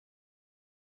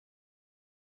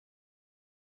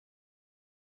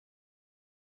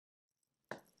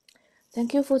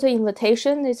Thank you for the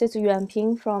invitation. This is Yuan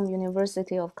Ping from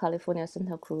University of California,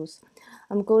 Santa Cruz.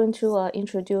 I'm going to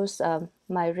introduce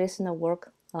my recent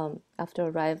work after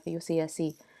arrive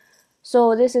UCSC.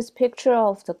 So this is picture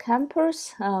of the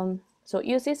campus. So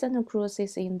UC Santa Cruz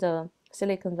is in the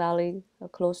Silicon Valley,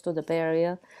 close to the Bay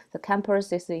Area. The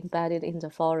campus is embedded in the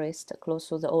forest, close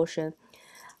to the ocean.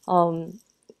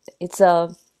 It's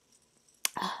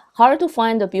hard to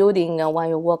find a building when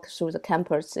you walk through the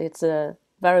campus. It's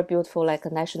very beautiful, like a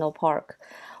national park.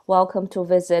 Welcome to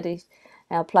visit it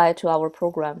and apply to our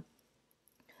program.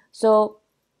 So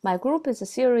my group is a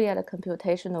theory and a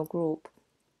computational group.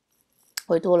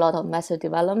 We do a lot of method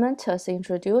development as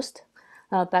introduced.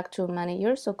 Back to many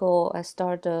years ago, I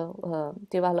started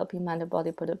developing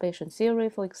many-body perturbation theory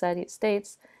for excited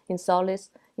states in solids,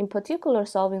 in particular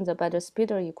solving the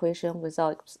Bader-Spitter equation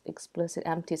without explicit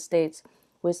empty states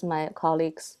with my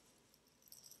colleagues,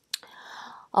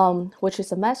 which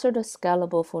is a method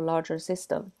scalable for larger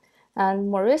system. And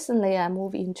more recently, I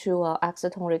moved into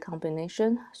exciton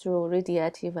recombination through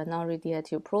radiative and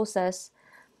non-radiative process.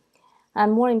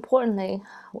 And more importantly,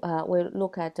 we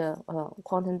look at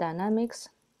quantum dynamics,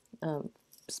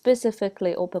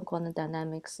 specifically open quantum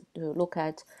dynamics, to look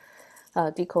at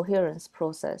decoherence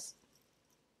process.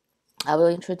 I will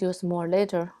introduce more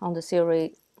later on the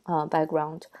theory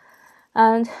background.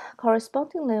 And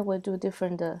correspondingly, we do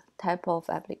different type of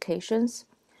applications.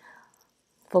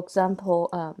 For example,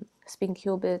 spin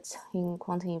qubits in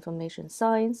quantum information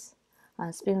science,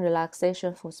 spin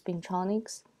relaxation for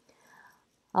spintronics.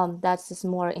 That's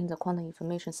more in the quantum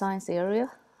information science area.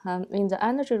 In the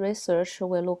energy research,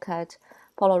 we look at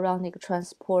polarionic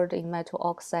transport in metal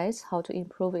oxides, how to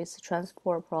improve its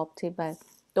transport property by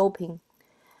doping.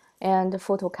 And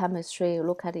photochemistry,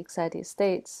 look at excited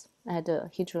states at a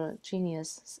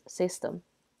heterogeneous system.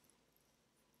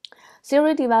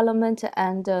 Theory development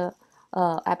and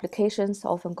applications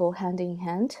often go hand in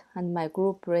hand, and my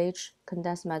group bridge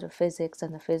condensed matter physics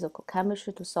and physical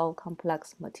chemistry to solve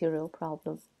complex material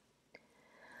problems.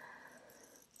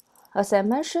 As I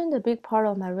mentioned, a big part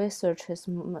of my research is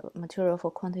material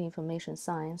for quantum information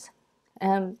science.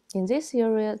 And in this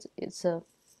area, it's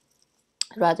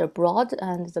rather broad,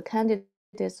 and the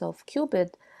candidates of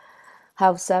qubit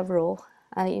have several.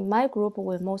 And in my group,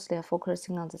 we mostly are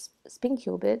focusing on the spin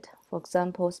qubit, for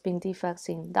example, spin defects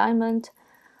in diamond.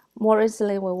 More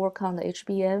recently, we work on the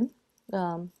HBM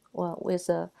with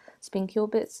spin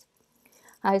qubits.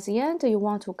 At the end, you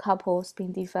want to couple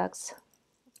spin defects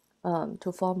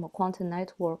to form a quantum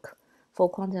network for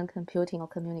quantum computing or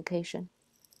communication.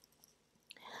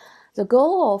 The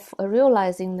goal of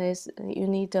realizing this, you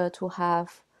need to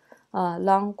have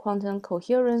long quantum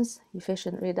coherence,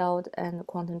 efficient readout, and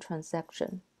quantum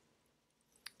transaction.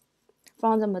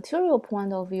 From the material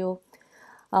point of view,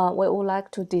 we would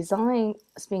like to design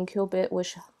spin qubit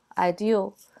which is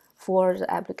ideal for the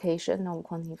application of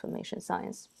quantum information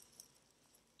science.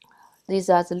 These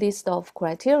are the list of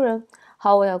criteria,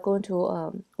 how we are going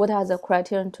to, what are the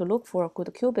criteria to look for good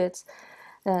qubits.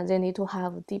 They need to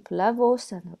have deep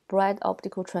levels and bright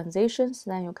optical transitions,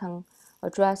 then you can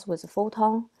address with a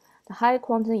photon, the high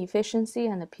quantum efficiency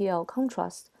and the PL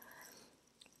contrast,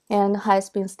 and high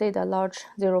spin state at large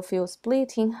zero field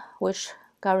splitting, which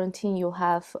guarantee you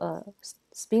have a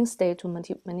spin state to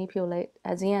manipulate.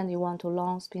 At the end, you want a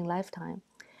long spin lifetime.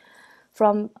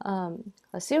 From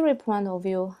a theory point of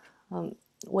view,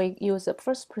 we use the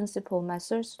first principle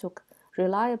methods to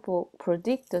reliably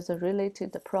predict the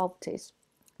related properties.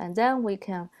 And then we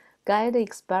can guide the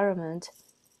experiment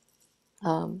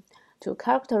to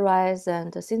characterize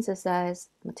and synthesize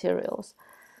materials.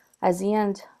 At the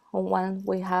end, when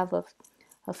we have a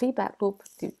feedback loop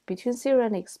between theory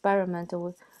and experiment,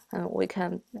 we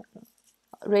can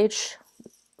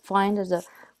find the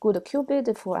good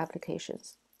qubit for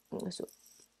applications. So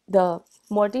the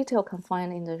more detail can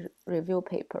find in the review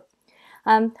paper.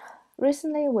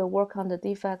 Recently, we work on the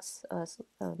defects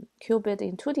qubit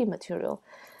in 2D material.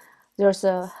 There's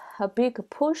a big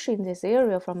push in this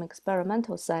area from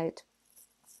experimental side.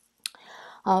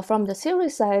 From the theory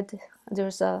side,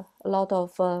 there's there are a lot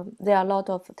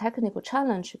of technical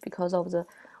challenge because of the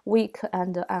weak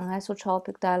and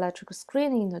anisotropic dielectric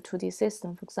screening in the 2D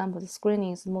system. For example, the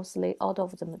screening is mostly out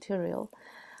of the material.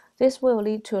 This will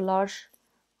lead to large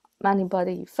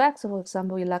many-body effects, for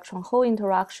example, electron-hole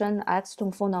interaction,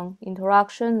 exciton-phonon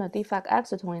interaction, defect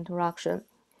exciton interaction.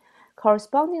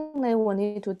 Correspondingly, we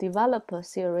need to develop a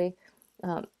theory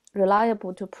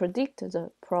reliable to predict the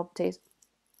properties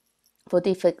for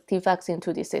defects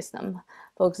into the system.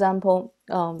 For example,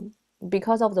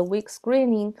 because of the weak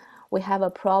screening, we have a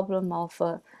problem of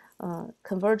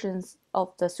convergence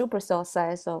of the supercell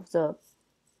size of the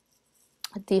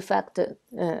defect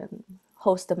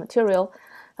host material,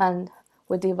 and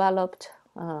we developed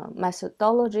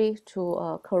methodology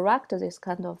to correct this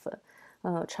kind of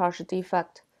charge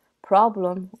defect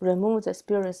problem, remove the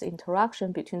spurious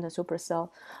interaction between the supercell,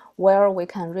 where we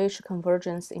can reach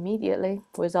convergence immediately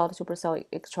without supercell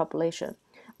extrapolation.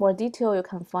 More detail you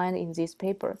can find in this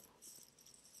paper.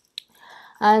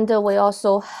 And we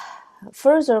also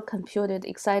further computed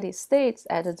excited states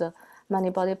at the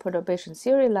many-body perturbation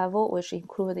theory level, which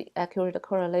include the accurate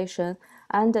correlation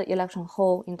and the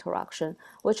electron-hole interaction,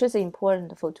 which is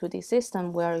important for 2D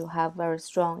system where you have very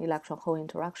strong electron-hole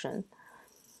interaction.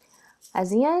 At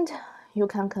the end, you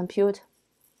can compute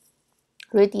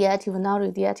radiative and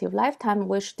non-radiative lifetime,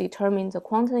 which determines the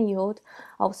quantum yield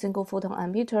of single photon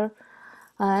emitter,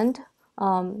 and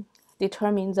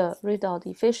determine the readout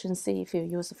efficiency if you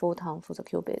use photon for the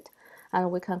qubit.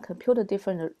 And we can compute the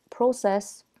different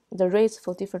process, the rates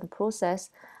for different process.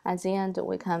 At the end,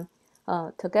 we can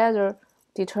together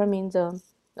determine the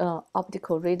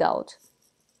optical readout,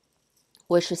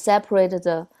 which separate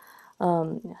the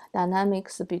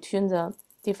dynamics between the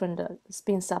different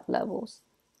spin sublevels.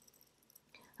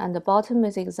 And the bottom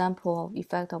is example of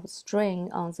effect of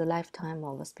strain on the lifetime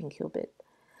of a spin qubit.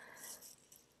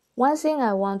 One thing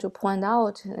I want to point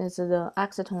out is the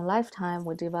exciton lifetime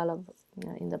we developed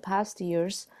in the past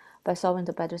years by solving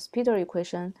the Bettis-Peter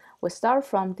equation. We start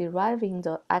from deriving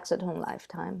the exciton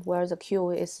lifetime, where the Q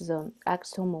is the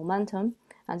exciton momentum,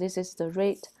 and this is the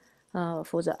rate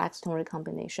for the exciton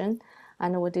recombination.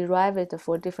 And we derive it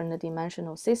for different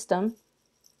dimensional system.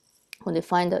 We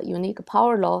define the unique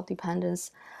power law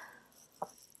dependence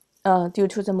due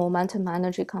to the momentum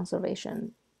energy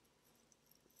conservation.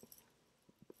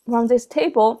 From this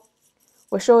table,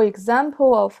 we show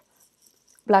example of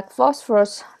black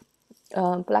phosphorus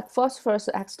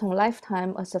exciton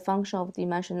lifetime as a function of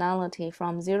dimensionality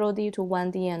from 0D to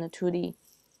 1D and 2D.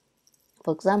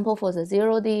 For example, for the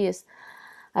 0D is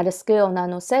at a scale of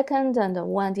nanosecond, and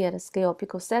 1D at a scale of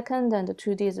picosecond, and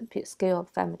 2D is a scale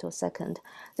of femtosecond.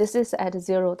 This is at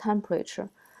 0 temperature.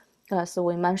 So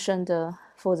we mentioned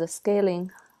for the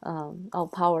scaling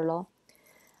of power law.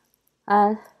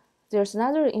 And there's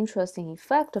another interesting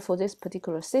effect for this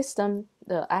particular system.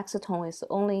 The exciton is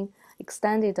only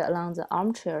extended along the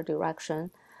armchair direction,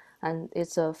 and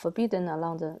it's forbidden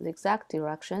along the zigzag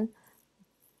direction.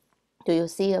 Do you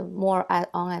see a more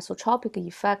anisotropic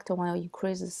effect when you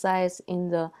increase the size in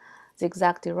the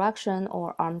zigzag direction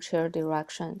or armchair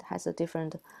direction? It has a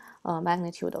different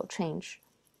magnitude of change.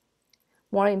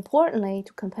 More importantly,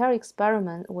 to compare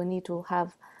experiment, we need to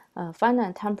have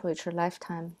finite temperature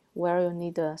lifetime, where you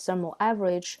need a thermal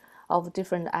average of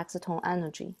different exciton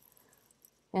energy.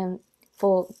 And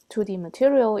for 2D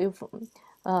material, if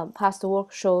past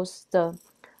work shows the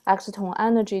exciton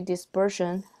energy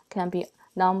dispersion can be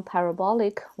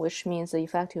non-parabolic, which means the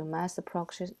effective mass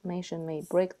approximation may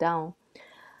break down.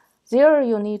 There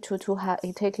you need to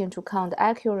take into account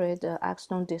accurate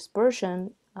exciton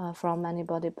dispersion from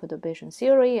many-body perturbation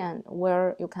theory, and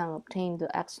where you can obtain the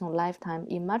exciton lifetime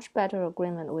in much better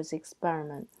agreement with the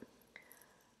experiment,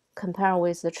 compared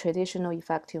with the traditional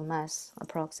effective mass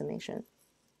approximation.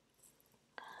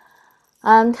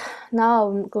 And now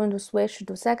I'm going to switch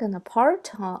to second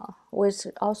part, which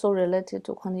also related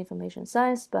to quantum information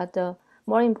science, but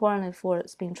more importantly for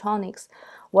spintronics,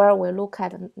 where we look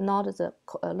at not the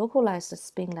localized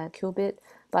spin like qubit,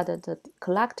 but the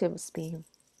collective spin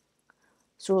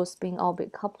through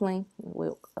spin-orbit coupling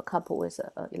will couple with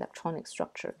an electronic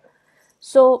structure.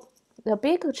 So the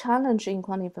big challenge in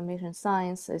quantum information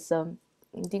science is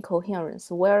decoherence,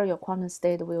 where your quantum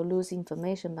state will lose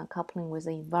information by coupling with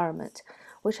the environment,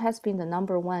 which has been the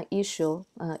 #1 issue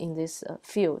in this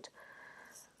field.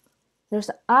 There's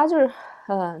other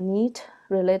need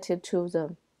related to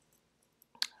the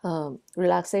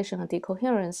relaxation and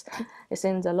decoherence is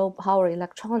in the low power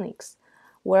electronics,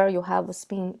 where you have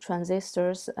spin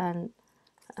transistors and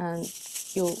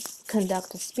you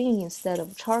conduct spin instead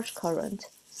of charge current.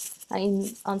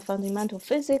 And on fundamental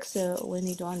physics, we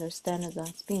need to understand the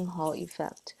spin Hall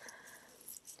effect.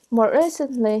 More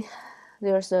recently,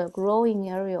 there's a growing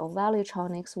area of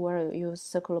valleytronics where you use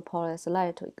circular polarized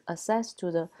light to access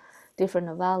to the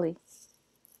different valley,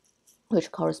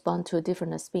 which correspond to a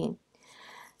different spin.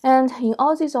 And in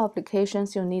all these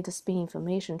applications, you need spin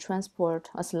information transport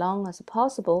as long as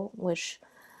possible, which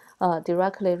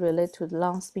directly relate to the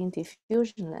long spin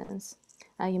diffusion length.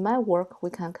 And in my work, we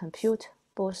can compute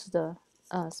both the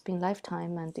spin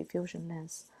lifetime and diffusion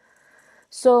length.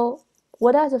 So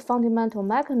what are the fundamental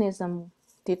mechanisms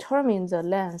determine the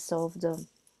length of the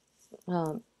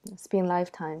spin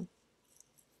lifetime.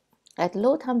 At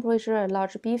low temperature, a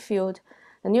large B field,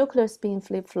 the nuclear spin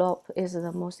flip-flop is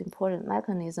the most important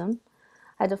mechanism.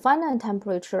 At the finite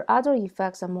temperature, other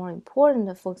effects are more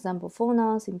important, for example,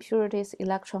 phonons, impurities,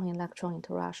 electron-electron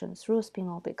interaction through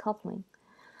spin-orbit coupling.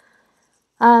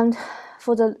 And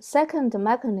for the second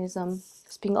mechanism,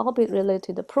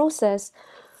 spin-orbit-related process,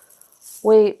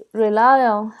 we rely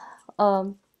on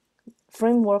a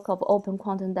framework of open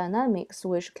quantum dynamics,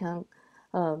 which can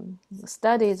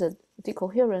study the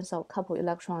decoherence of coupled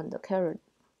electron and the carrier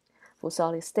for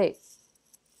solid state.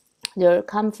 They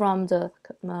come from the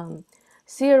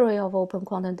theory of open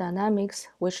quantum dynamics,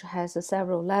 which has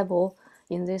several levels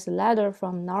in this ladder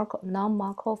from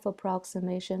non-Markov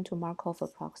approximation to Markov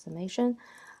approximation,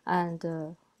 and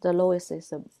the lowest is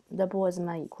the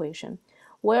Boltzmann equation,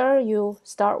 where you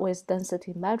start with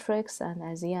density matrix and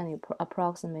at the end you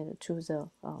approximate to the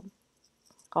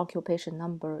occupation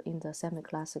number in the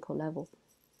semi-classical level.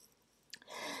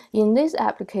 In this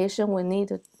application, we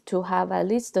need to have at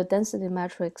least the density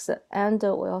matrix, and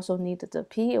we also need the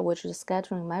P, which is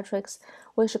scattering matrix,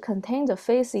 which contains the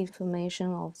phase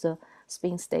information of the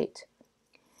spin state.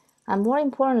 And more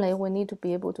importantly, we need to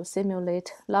be able to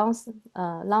simulate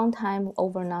long time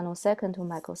over nanosecond to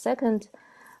microsecond,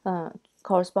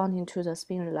 corresponding to the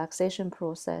spin relaxation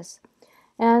process.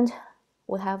 And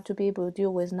we have to be able to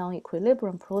deal with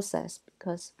non-equilibrium process,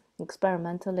 because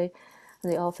experimentally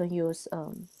they often use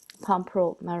pump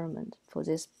probe measurement for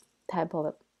this type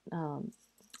of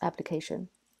application.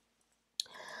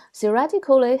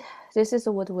 Theoretically, this is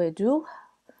what we do.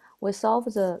 We solve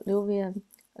the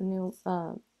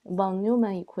von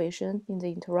Neumann equation in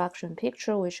the interaction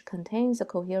picture, which contains the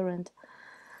coherent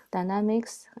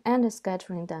dynamics and the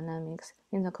scattering dynamics.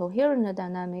 In the coherent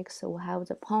dynamics, we have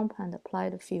the pump and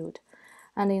applied field.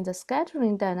 And in the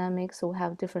scattering dynamics, we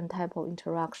have different type of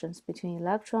interactions between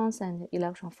electrons and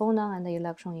electron phonon and the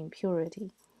electron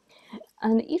impurity.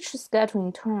 And each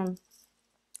scattering term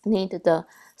need the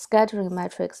scattering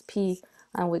matrix P,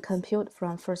 and we compute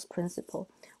from first principle,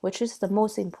 which is the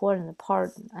most important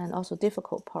part and also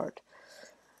difficult part.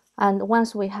 And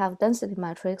once we have density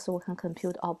matrix, we can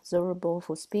compute observable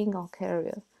for spin or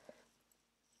carrier.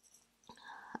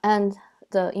 And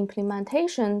the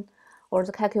implementation or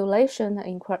the calculation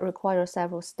requires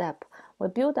several steps. We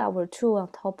build our tool on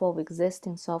top of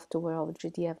existing software of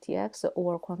GDFTX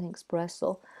or Quantum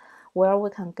Espresso, where we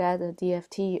can get the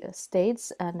DFT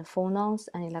states and phonons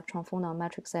and electron-phonon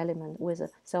matrix element with a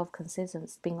self-consistent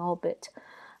spin orbit,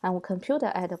 and we compute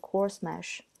it at a coarse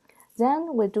mesh.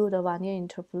 Then we do the Wannier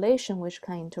interpolation, which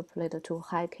can interpolate to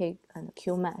high K and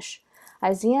Q mesh.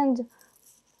 At the end,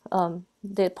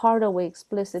 the part we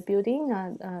explicit build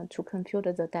in to compute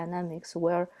the dynamics,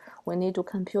 where we need to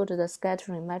compute the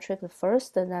scattering matrix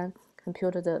first, and then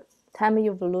compute the time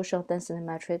evolution of density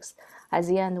matrix. At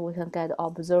the end, we can get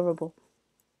observable.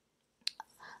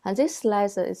 And this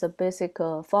slide is a basic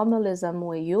formalism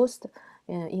we used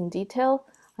in detail.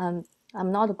 I'm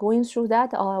not going through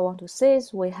that. All I want to say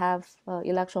is we have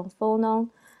electron phonon,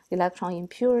 electron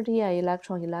impurity, and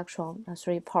electron-electron,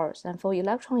 three parts. And for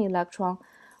electron-electron,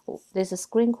 this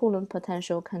screen Coulomb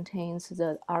potential contains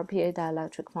the RPA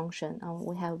dielectric function, and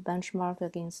we have benchmark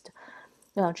against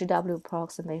GW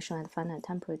approximation at finite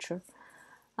temperature.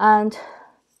 And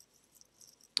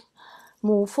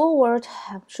move forward,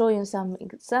 I'm showing some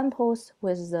examples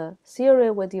with the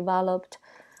theory we developed.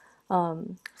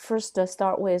 First,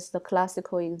 start with the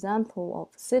classical example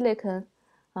of silicon,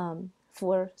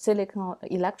 for silicon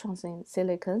electrons in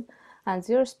silicon, and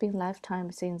their spin lifetime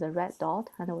is in the red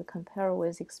dot, and we compare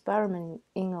with experiment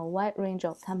in a wide range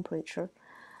of temperature.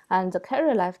 And the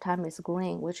carrier lifetime is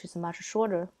green, which is much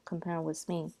shorter compared with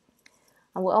spin.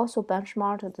 And we also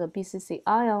benchmarked the BCC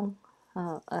ion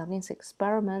against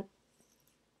experiment.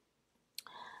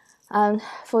 And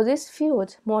for this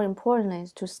field, more importantly,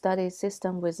 is to study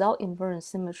system without invariant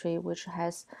symmetry, which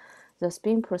has the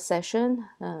spin precession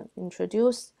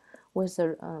introduced with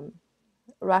the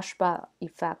Rashba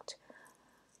effect.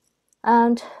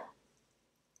 And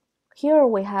here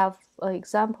we have an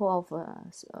example of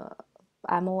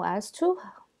MOS2.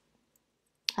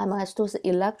 MOS2's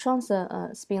electrons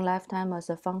spin lifetime as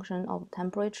a function of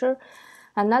temperature.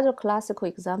 Another classical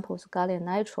example is gallium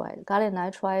nitride. Gallium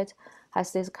nitride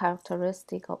has this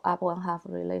characteristic of up one-half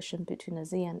relation between the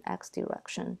z and x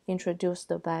direction,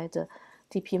 introduced by the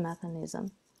DP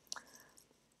mechanism.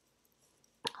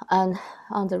 And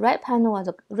on the right panel is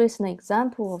a recent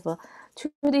example of a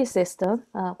 2D system,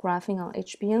 graphing on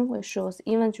HBM, which shows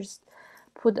even just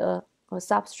put a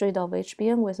substrate of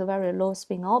HBM with a very low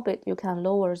spin orbit, you can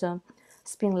lower the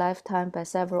spin lifetime by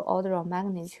several order of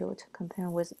magnitude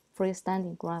compared with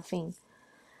freestanding graphene.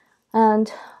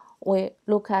 And we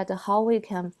look at how we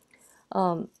can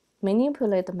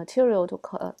manipulate the material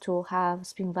to have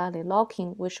spin valley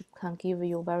locking, which can give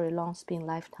you very long spin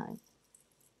lifetime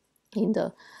in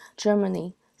the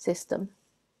Germany system.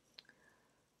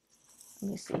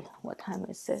 Let me see, what time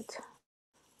is it?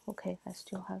 Okay, I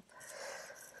still have.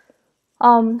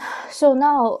 So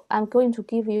now I'm going to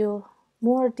give you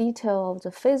more detail of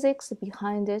the physics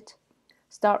behind it.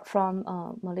 Start from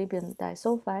molybdenum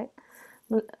disulfide.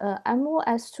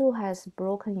 MOS2 has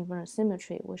broken inversion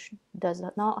symmetry, which does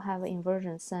not have an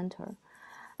inversion center.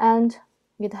 And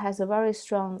it has a very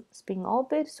strong spin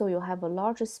orbit, so you have a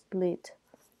larger split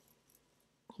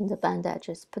in the band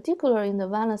edges. Particularly in the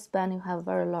valence band, you have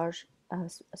very large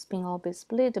spin orbit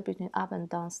split between up and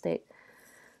down state.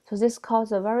 So this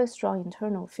causes a very strong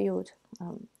internal field,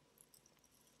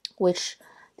 which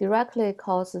directly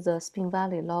causes the spin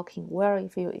valley locking, where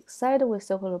if you excite with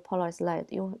circular polarized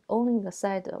light, you only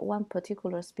excite one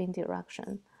particular spin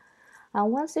direction.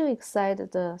 And once you excite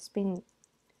the spin,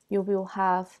 you will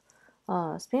have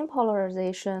spin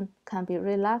polarization can be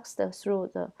relaxed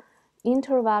through the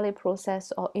inter-valley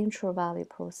process or intra-valley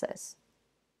process.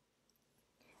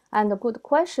 And the good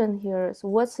question here is,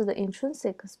 what's the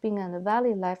intrinsic spin and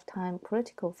valley lifetime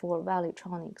critical for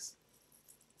valleytronics?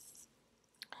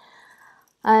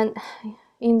 And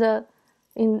in the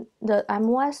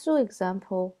MOS2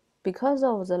 example, because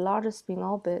of the larger spin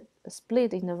orbit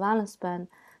split in the valence band,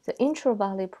 the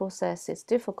intra-valley process is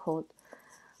difficult.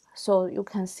 So you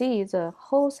can see the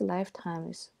hole's lifetime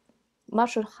is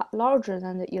much larger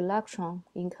than the electron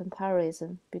in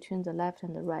comparison between the left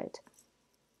and the right,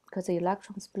 because the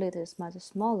electron split is much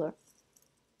smaller.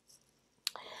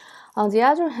 On the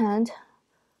other hand,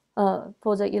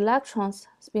 for the electrons,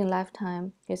 spin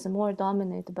lifetime is more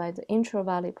dominated by the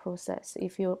intra-valley process.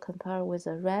 If you compare with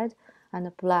the red and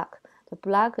the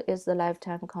black is the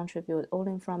lifetime contribute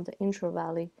only from the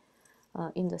intra-valley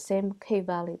in the same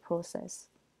K-valley process.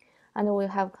 And we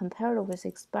have compared with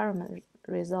experiment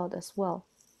result as well.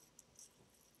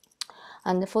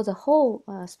 And for the whole,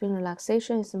 spin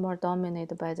relaxation is more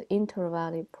dominated by the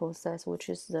inter-valley process, which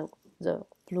is the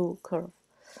blue curve.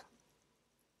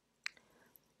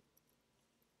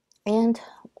 And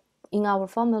in our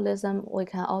formalism, we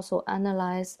can also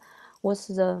analyze what's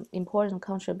the important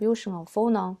contribution of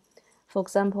phonon. For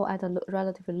example, at a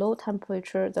relatively low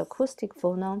temperature, the acoustic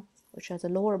phonon, which has a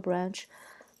lower branch,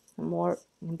 more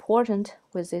important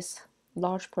with this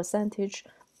large percentage.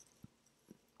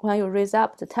 When you raise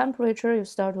up the temperature, you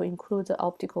start to include the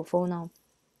optical phonon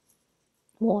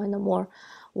more and more,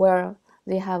 where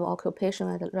they have occupation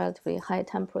at a relatively high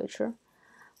temperature.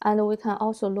 And we can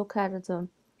also look at the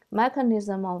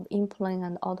mechanism of in-plane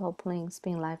and out-of-plane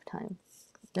spin lifetime.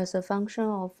 As a function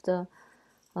of the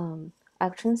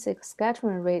extrinsic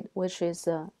scattering rate, which is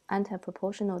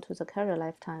anti-proportional to the carrier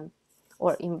lifetime,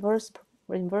 or inverse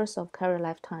of carrier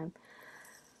lifetime.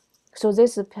 So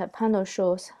this panel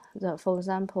shows, for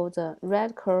example, the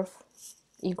red curve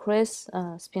increase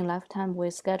spin lifetime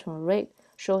with scattering rate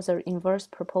shows the inverse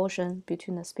proportion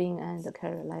between the spin and the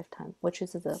carrier lifetime, which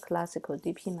is the classical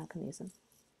DP mechanism.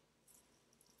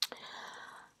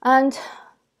 And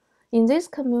in this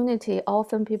community,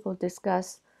 often people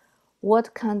discuss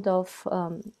what kind of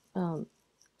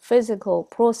physical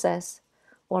process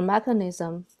or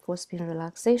mechanism for spin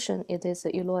relaxation. It is the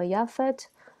Eloy-Yafet,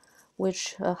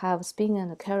 which have spin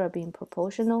and carrier being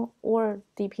proportional, or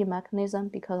DP mechanism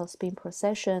because of spin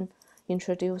precession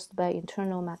introduced by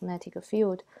internal magnetic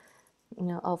field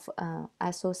of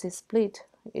SOC split.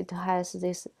 It has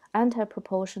this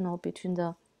anti-proportional between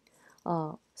the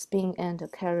spin and the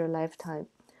carrier lifetime.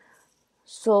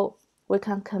 So we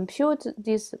can compute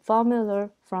this formula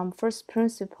from first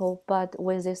principle, but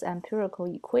with this empirical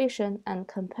equation, and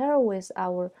compare with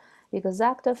our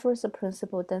exact first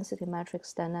principle density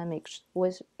matrix dynamics,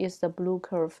 which is the blue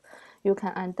curve. You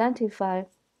can identify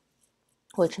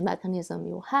which mechanism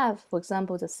you have. For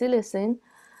example, the silicene,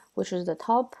 which is the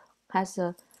top, has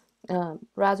a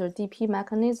rather DP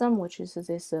mechanism, which is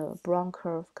this brown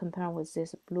curve compared with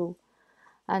this blue.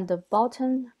 And the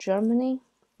bottom, Germany,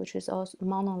 which is also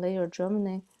monolayer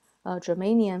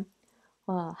germanium,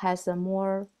 has a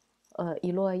more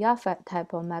Eloy-Yafet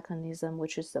type of mechanism,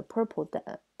 which is the purple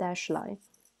dash line,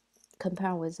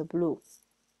 compared with the blue.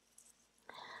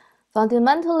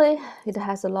 Fundamentally, it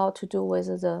has a lot to do with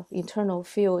the internal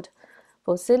field.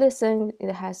 For silicene,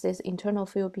 it has this internal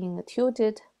field being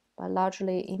tilted, but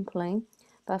largely in plane.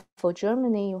 But for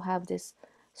Germany, you have this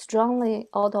strongly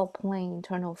out of plane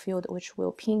internal field, which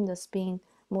will pin the spin,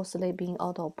 mostly being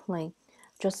out of plane.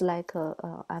 just like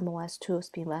MOS2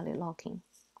 spin value locking.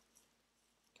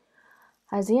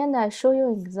 At the end, I show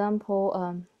you an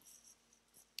example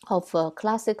of a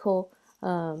classical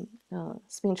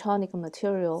spintronic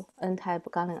material, N-type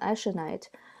gallium arsenide.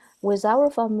 With our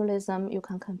formalism, you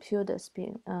can compute the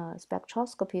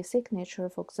spectroscopy signature,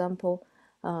 for example,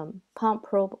 pump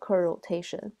probe curve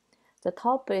rotation. The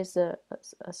top is a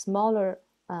smaller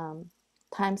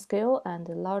time scale, and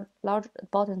the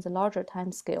bottom is a larger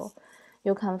time scale.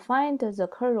 You can find the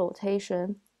curve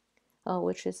rotation,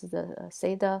 which is the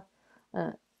theta,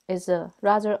 is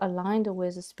rather aligned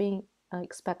with the spin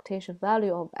expectation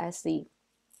value of SE.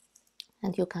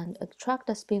 And you can extract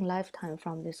the spin lifetime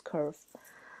from this curve.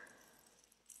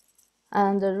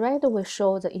 And the red will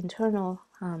show the internal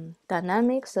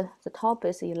dynamics. The top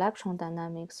is electron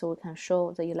dynamics, so we can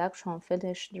show the electron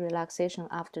finished relaxation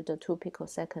after the 2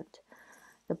 picosecond.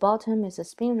 The bottom is a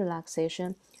spin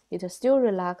relaxation. It still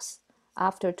relax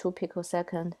after 2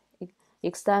 picosecond,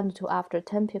 extend to after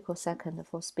 10 picosecond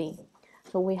for spin.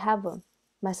 So we have a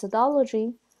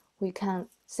methodology. We can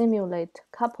simulate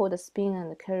coupled spin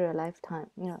and carrier lifetime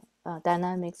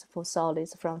dynamics for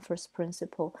solids from first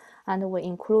principle, and we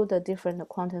include the different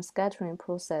quantum scattering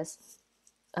process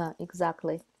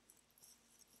exactly.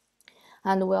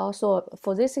 And we also,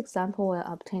 for this example, we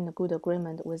obtain a good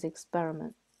agreement with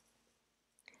experiment.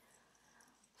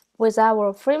 With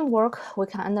our framework, we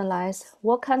can analyze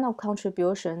what kind of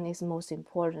contribution is most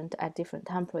important at different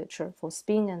temperature for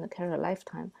spin and carrier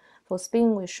lifetime. For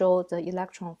spin, we show the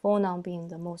electron phonon being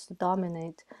the most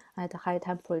dominant at high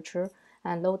temperature,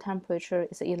 and low temperature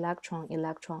is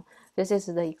electron. This is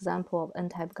the example of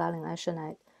N-type gallium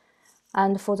arsenide.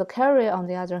 And for the carrier, on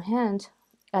the other hand,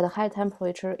 at a high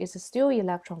temperature, it's still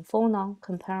electron phonon.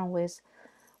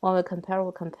 When we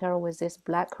compare with this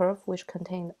black curve, which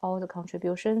contained all the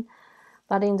contribution.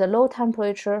 But in the low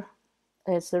temperature,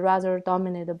 it's rather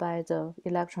dominated by the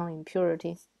electron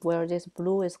impurity, where this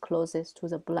blue is closest to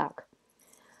the black.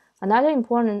 Another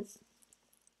important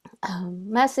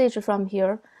message from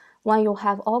here, when you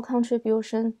have all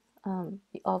contribution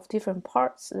of different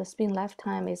parts, the spin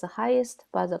lifetime is the highest,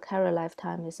 but the carrier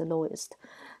lifetime is the lowest.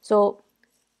 So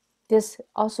this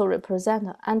also represents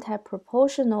an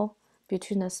anti-proportional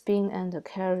between the spin and the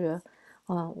carrier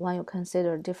when you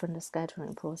consider different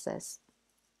scattering process,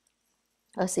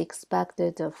 as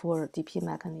expected for DP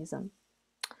mechanism.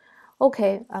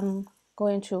 Okay, I'm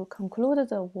going to conclude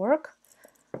the work.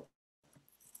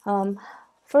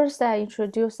 First, I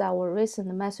introduce our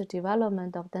recent method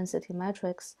development of density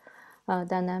matrix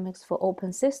dynamics for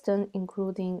open system,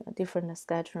 including different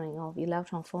scattering of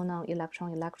electron phonon,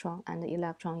 electron, and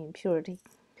electron impurity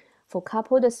for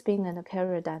coupled spin and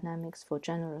carrier dynamics for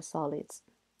general solids.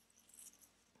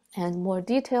 And more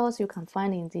details you can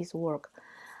find in this work.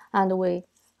 And we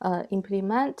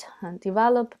implement and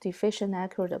develop the efficient,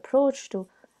 accurate approach to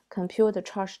compute the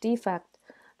charge defect,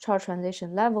 charge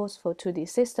transition levels for 2D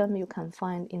system you can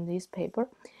find in this paper,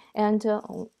 and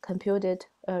computed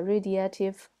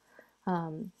radiative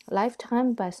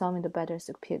lifetime by solving the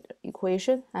Bader-Sapir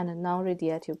equation and a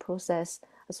non-radiative process,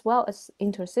 as well as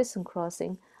intersystem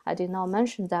crossing. I did not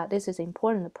mention that this is an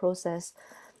important process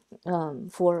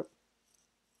for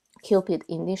qubit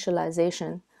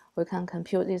initialization. We can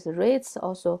compute these rates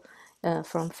also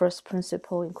from first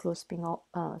principle, include spin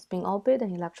orbit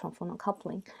and electron phonon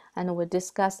coupling. And we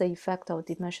discuss the effect of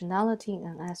dimensionality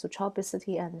and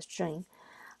isotropicity and strain.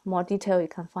 More detail you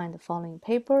can find in the following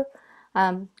paper.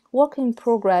 Work in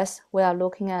progress, we are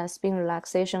looking at spin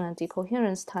relaxation and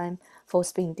decoherence time for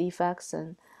spin defects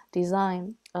and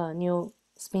design new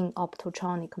spin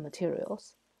optotronic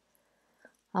materials.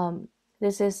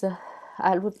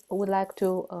 I would like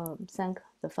to thank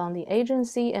the funding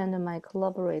agency and my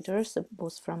collaborators,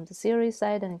 both from the theory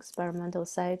side and experimental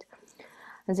side.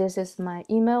 And this is my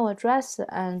email address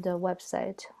and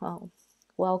website.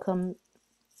 Welcome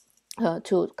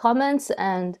to comments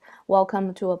and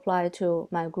welcome to apply to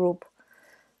my group.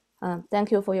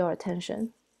 Thank you for your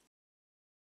attention.